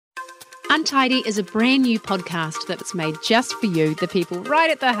Untidy is a brand new podcast that's made just for you, the people right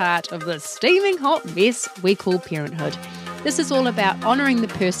at the heart of the steaming hot mess we call parenthood. This is all about honouring the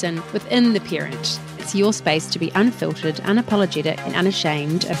person within the parent. It's your space to be unfiltered, unapologetic and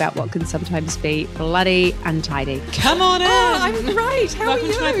unashamed about what can sometimes be bloody untidy. Come on in! Oh, I'm great. How Welcome are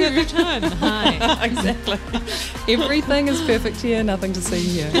you? to my perfect home. Hi. Exactly. Everything is perfect here, nothing to see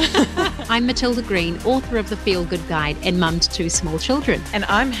here. I'm Matilda Green, author of the Feel Good Guide and mum to 2 small children. And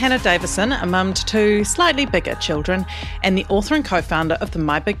I'm Hannah Davison, a mum to 2 slightly bigger children and the author and co-founder of the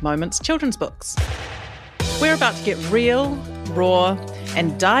My Big Moments children's books. We're about to get real, raw,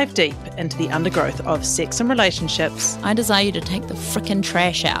 and dive deep into the undergrowth of sex and relationships, I desire you to take the frickin'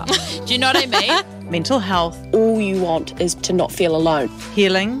 trash out. Do you know what I mean? mental health, All you want is to not feel alone.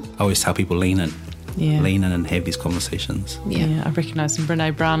 healing, I always tell people lean in. Yeah. Lean in and have these conversations. Yeah, I recognise some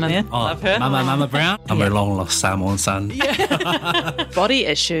Brene Brown. And Love her. Mama Brown. I'm a long lost Samoan son. body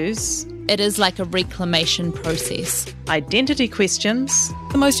issues, It is like a reclamation process. identity questions,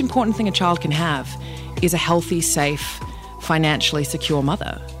 the most important thing a child can have is a healthy, safe, financially secure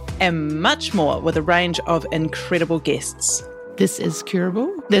mother. and much more with a range of incredible guests. This is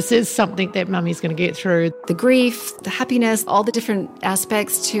curable. This is something that mummy's going to get through. The grief, the happiness, all the different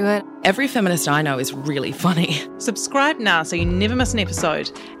aspects to it. Every feminist I know is really funny. Subscribe now so you never miss an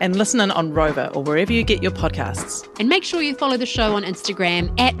episode and listen in on Rover or wherever you get your podcasts. And make sure you follow the show on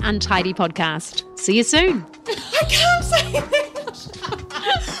Instagram at Untidy Podcast. See you soon. I can't say that.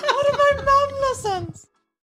 What if my mum listens?